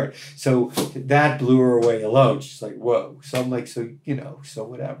being heard. So that blew her away alone. She's like, whoa. So I'm like, so, you know, so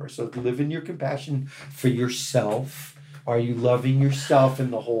whatever. So live in your compassion for yourself. Are you loving yourself in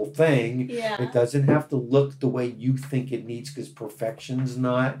the whole thing? Yeah. It doesn't have to look the way you think it needs, because perfection's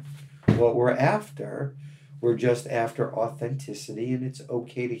not what we're after. We're just after authenticity, and it's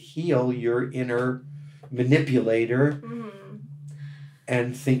okay to heal your inner manipulator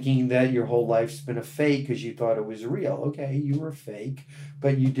and thinking that your whole life's been a fake because you thought it was real. Okay, you were fake,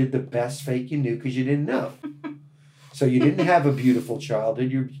 but you did the best fake you knew because you didn't know. So you didn't have a beautiful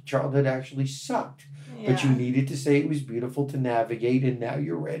childhood. Your childhood actually sucked. Yeah. But you needed to say it was beautiful to navigate, and now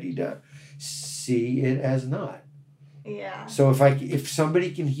you're ready to see it as not. Yeah. So if somebody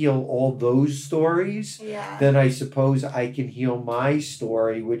can heal all those stories, then I suppose I can heal my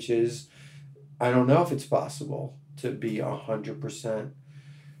story, which is, I don't know if it's possible to be 100%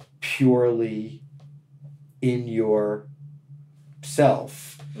 purely in your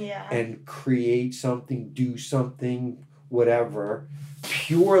self and create something, do something, whatever,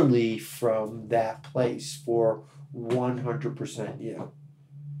 purely from that place for 100% you.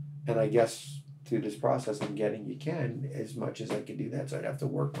 And I guess through this process I'm getting you can as much as I can do that, so I'd have to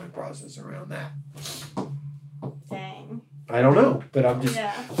work my process around that. Dang. I don't know, but I'm just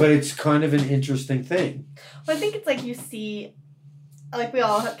but it's kind of an interesting thing. Well, I think it's like you see, like we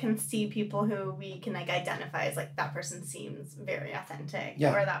all can see people who we can like identify as like that person seems very authentic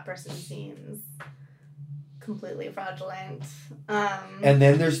or that person seems completely fraudulent. And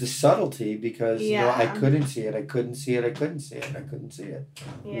then there's the subtlety, because you know, I couldn't see it.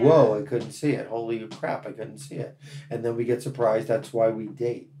 Yeah. Whoa, I couldn't see it. Holy crap, I couldn't see it. And then we get surprised. That's why we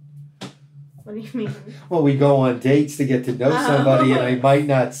date. What do you mean? Well, we go on dates to get to know somebody, and I might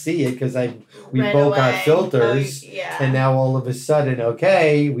not see it because we Right both away. got filters. Yeah. And now all of a sudden,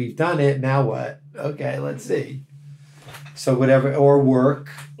 okay, we've done it. Now what? Okay, let's see. So whatever, or work.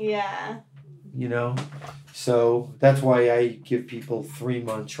 Yeah. You know, so that's why I give people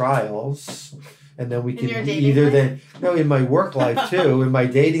 3-month trials. And then we can in my work life too, in my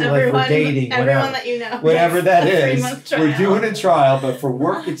dating life, we're dating, everyone that you know, whatever that is, we're doing a trial. But for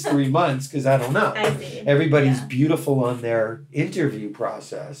work, it's 3 months because I don't know. I see. Everybody's beautiful on their interview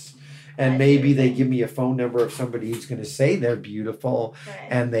process, and maybe they give me a phone number of somebody who's going to say they're beautiful,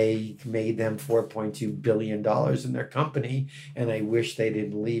 and they made them $4.2 billion in their company, and I wish they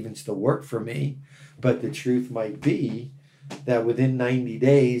didn't leave and still work for me. But the truth might be that within 90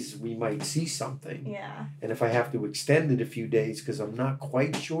 days we might see something. Yeah. And if I have to extend it a few days because I'm not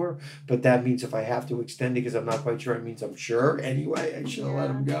quite sure, but that means if I have to extend it because I'm not quite sure, it means I'm sure anyway. I should have let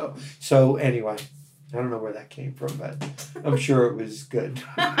him go. So anyway, I don't know where that came from, but I'm sure it was good.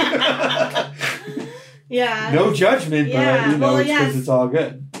 Yeah. No judgment, but it's because it's all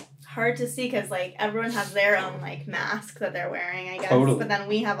good. Hard to see because like everyone has their own like mask that they're wearing, I guess. Totally. But then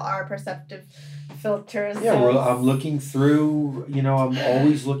we have our perceptive filters. Yeah, well, I'm looking through, I'm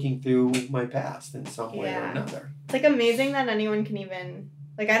always looking through my past in some way or another. It's like amazing that anyone can even,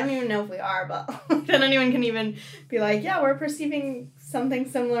 like, I don't even know if we are, but that anyone can even be like, yeah, we're perceiving something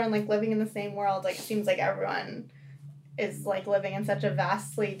similar and like living in the same world. Like, it seems like everyone is like living in such a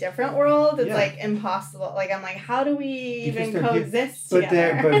vastly different world. It's like impossible. Like, I'm like, how do we even coexist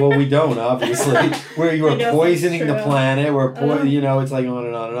together? But we don't, obviously. Where you are poisoning the planet, it's like on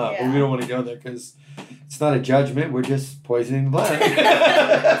and on and on. But we don't want to go there because it's not a judgment. We're just poisoning the planet.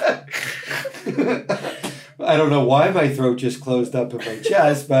 I don't know why my throat just closed up in my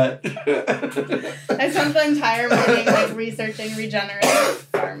chest, but I spent the entire morning like researching regenerative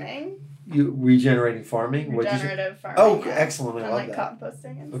farming. Regenerating farming? Regenerative farming. Oh, excellent. I love that.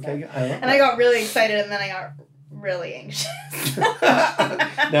 Composting and stuff. Okay, I love that. I got really excited and then I got really anxious.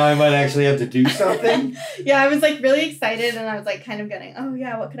 Now I might actually have to do something? Yeah, I was like really excited and I was like kind of getting, oh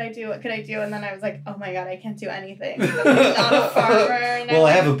yeah, what could I do? What could I do? And then I was like, oh my God, I can't do anything. I'm not a farmer. Well,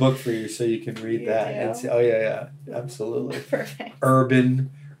 I have a book for you so you can read that. And see, absolutely. Perfect.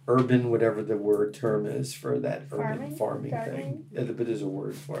 Urban, whatever the word term is for that urban farming gardening thing. Yeah, but there's a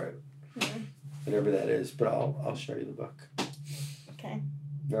word for it. Mm-hmm. Whatever that is, but I'll show you the book. Okay.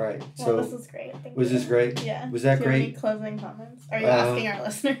 All right. Well, So this was great. Thank was you. this great? Yeah. Was that great? Any closing comments? Are you asking our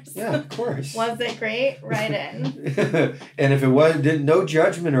listeners? Yeah, of course. Was it great? Write in. And if it was, no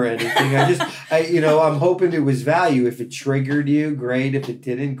judgment or anything. I'm hoping it was value. If it triggered you, great. If it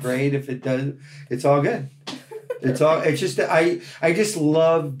didn't, great. If it does, it's all good. It's just I just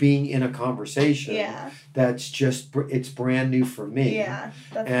love being in a conversation. Yeah. It's brand new for me. Yeah.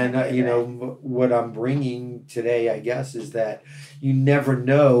 And what I'm bringing today, I guess, is that you never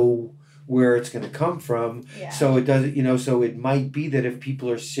know where it's going to come from. Yeah. So it doesn't, so it might be that if people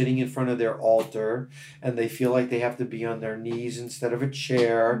are sitting in front of their altar and they feel like they have to be on their knees instead of a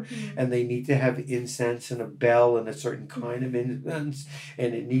chair, and they need to have incense and a bell and a certain kind of incense,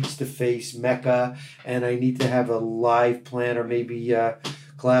 and it needs to face Mecca, and I need to have a live plant or maybe a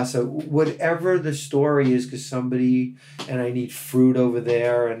glass of whatever the story is, because and I need fruit over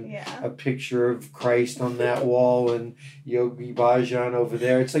there and a picture of Christ on that wall and Yogi Bhajan over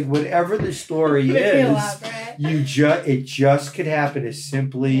there. It's like whatever the story is, it just could happen as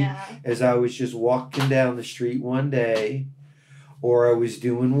simply as I was just walking down the street one day, or I was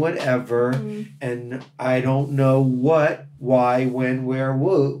doing whatever, and I don't know what, why, when, where,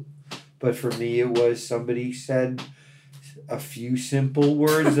 who, but for me it was somebody said a few simple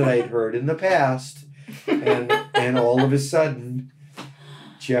words that I'd heard in the past, and all of a sudden,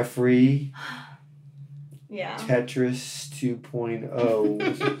 Jeffrey Tetris 2.0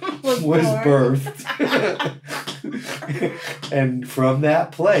 was birthed. And from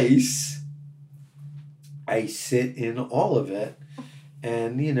that place, I sit in all of it.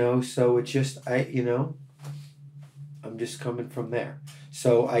 And, so it's just, I'm just coming from there.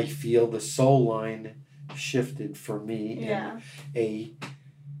 So I feel the soul line shifted for me in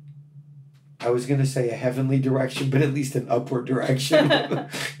I was going to say a heavenly direction, but at least an upward direction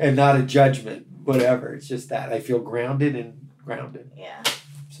and not a judgment, whatever. It's just that I feel grounded. Yeah.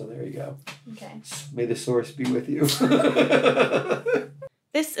 So there you go. Okay. May the source be with you.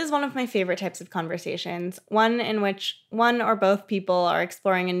 This is one of my favorite types of conversations, one in which one or both people are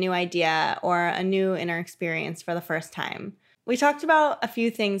exploring a new idea or a new inner experience for the first time. We talked about a few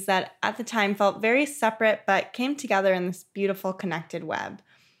things that at the time felt very separate but came together in this beautiful connected web.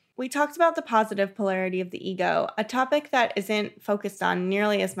 We talked about the positive polarity of the ego, a topic that isn't focused on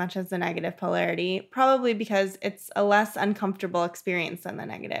nearly as much as the negative polarity, probably because it's a less uncomfortable experience than the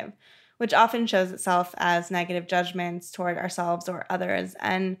negative, which often shows itself as negative judgments toward ourselves or others,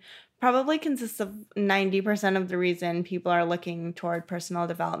 and probably consists of 90% of the reason people are looking toward personal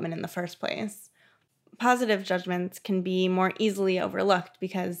development in the first place. Positive judgments can be more easily overlooked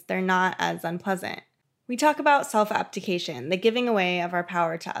because they're not as unpleasant. We talk about self-abdication, the giving away of our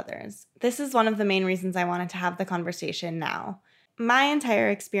power to others. This is one of the main reasons I wanted to have the conversation now. My entire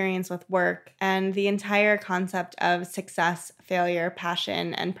experience with work and the entire concept of success, failure,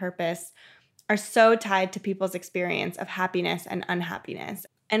 passion, and purpose are so tied to people's experience of happiness and unhappiness.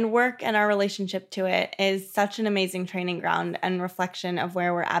 And work and our relationship to it is such an amazing training ground and reflection of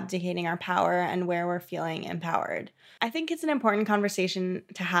where we're abdicating our power and where we're feeling empowered. I think it's an important conversation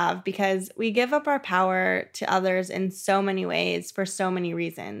to have because we give up our power to others in so many ways for so many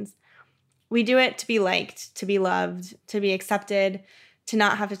reasons. We do it to be liked, to be loved, to be accepted, to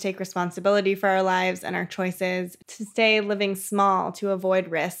not have to take responsibility for our lives and our choices, to stay living small, to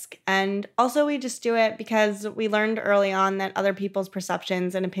avoid risk. And also we just do it because we learned early on that other people's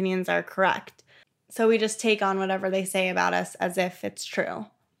perceptions and opinions are correct. So we just take on whatever they say about us as if it's true.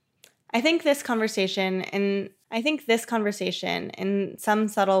 I think this conversation in some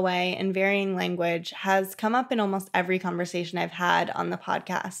subtle way in varying language has come up in almost every conversation I've had on the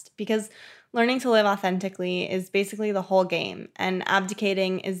podcast because learning to live authentically is basically the whole game, and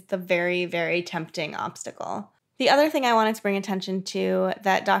abdicating is the very, very tempting obstacle. The other thing I wanted to bring attention to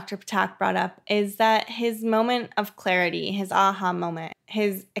that Dr. Patak brought up is that his moment of clarity, his aha moment,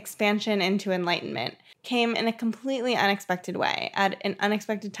 his expansion into enlightenment, came in a completely unexpected way, at an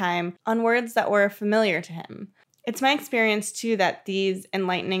unexpected time, on words that were familiar to him. It's my experience, too, that these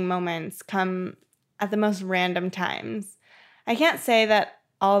enlightening moments come at the most random times. I can't say that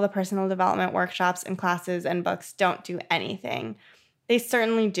all the personal development workshops and classes and books don't do anything. They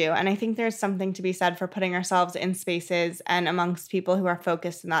certainly do, and I think there's something to be said for putting ourselves in spaces and amongst people who are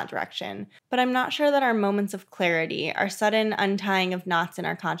focused in that direction. But I'm not sure that our moments of clarity, our sudden untying of knots in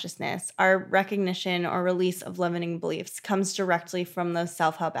our consciousness, our recognition or release of limiting beliefs comes directly from those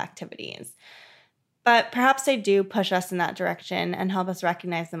self-help activities. But perhaps they do push us in that direction and help us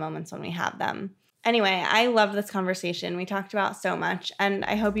recognize the moments when we have them. Anyway, I loved this conversation. We talked about so much, and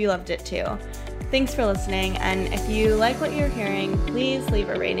I hope you loved it too. Thanks for listening, and if you like what you're hearing, please leave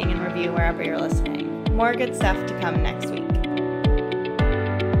a rating and review wherever you're listening. More good stuff to come next week.